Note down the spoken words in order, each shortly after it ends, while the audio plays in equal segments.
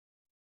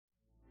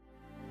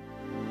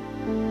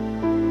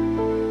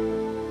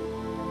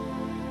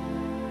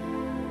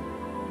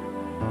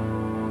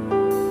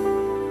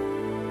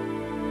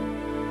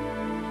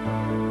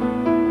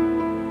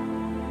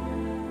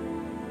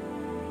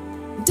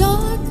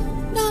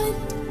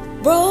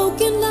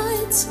broken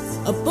lights,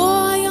 a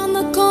boy on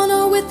the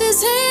corner with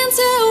his hands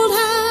held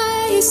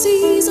high. He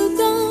sees a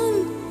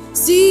gun,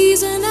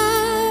 sees an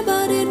eye,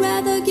 but he'd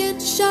rather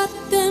get shot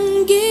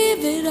than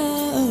give it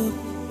up.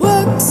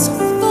 Works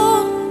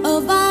for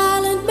a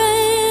violent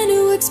man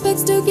who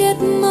expects to get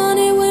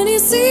money when he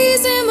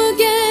sees him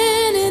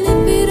again. And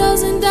if he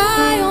doesn't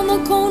die on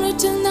the corner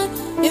tonight,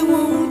 it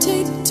won't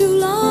take too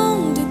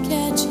long to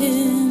catch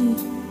him.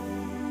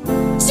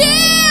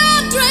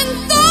 Children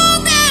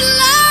throw their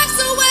lives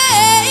away,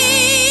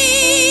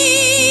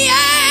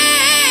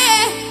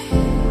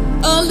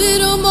 a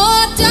little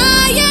more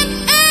dying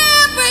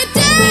every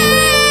day.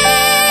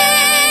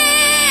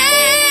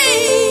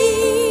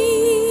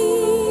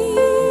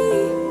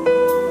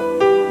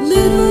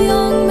 Little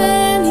young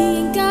man, he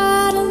ain't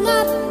got a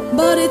lot,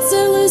 but he'd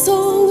sell his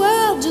whole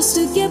world just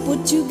to get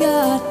what you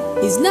got.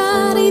 He's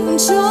not even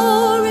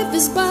sure if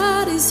his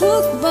body's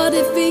hooked, but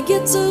if he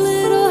gets a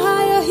little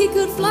higher, he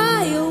could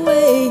fly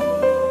away.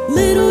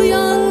 Little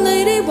young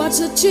lady, watch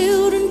the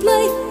children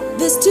play.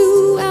 There's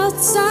two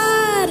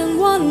outside and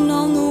one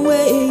on the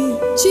way.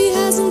 She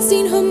hasn't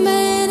seen her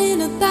man in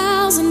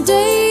 1,000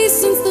 days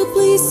since the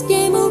police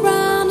came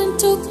around and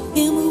took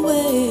him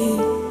away.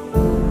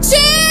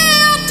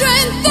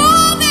 Children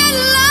throw their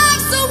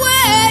lives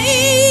away,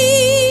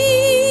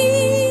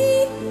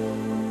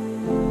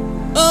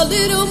 a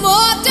little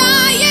more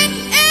dying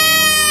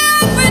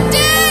every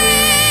day.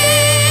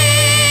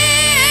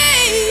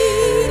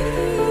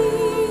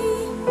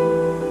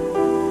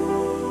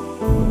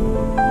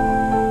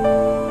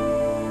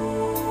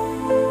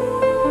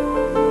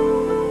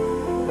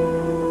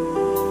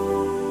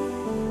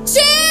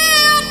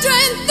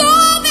 Children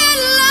throw their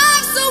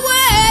lives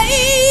away,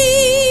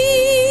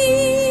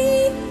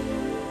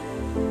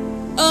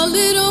 a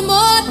little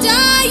more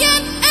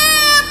dying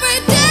every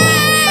day.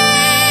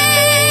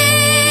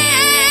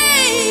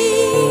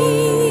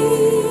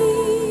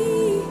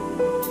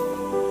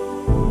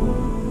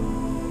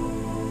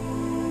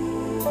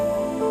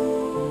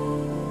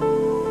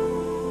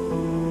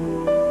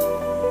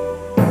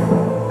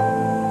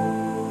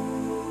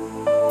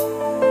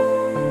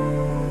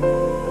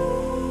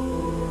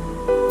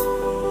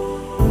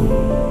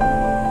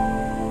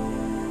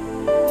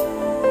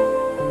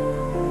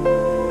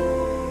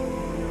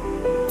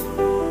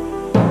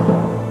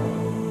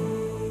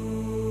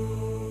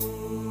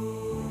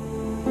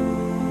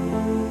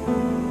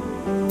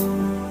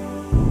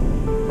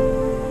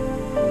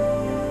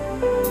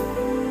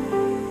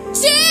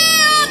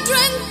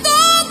 Children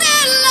throw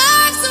their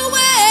lives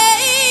away,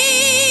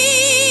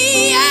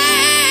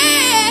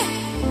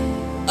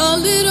 a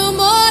little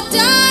more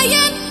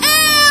dying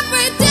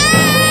every day.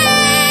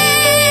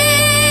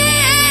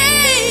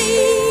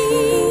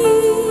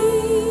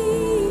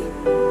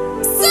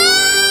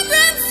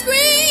 Sirens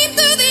scream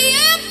through the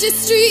empty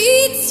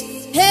streets,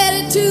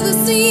 headed to the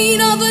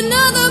scene of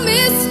another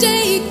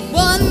mistake.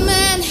 One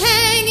man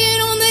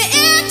hanging on the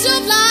edge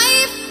of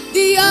life,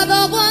 the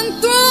other one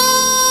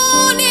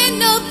thrown in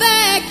the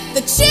bag.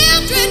 The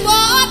children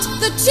watch,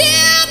 the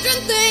children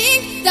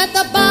think that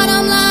the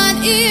bottom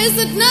line is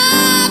that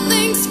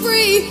nothing's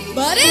free,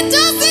 but it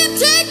doesn't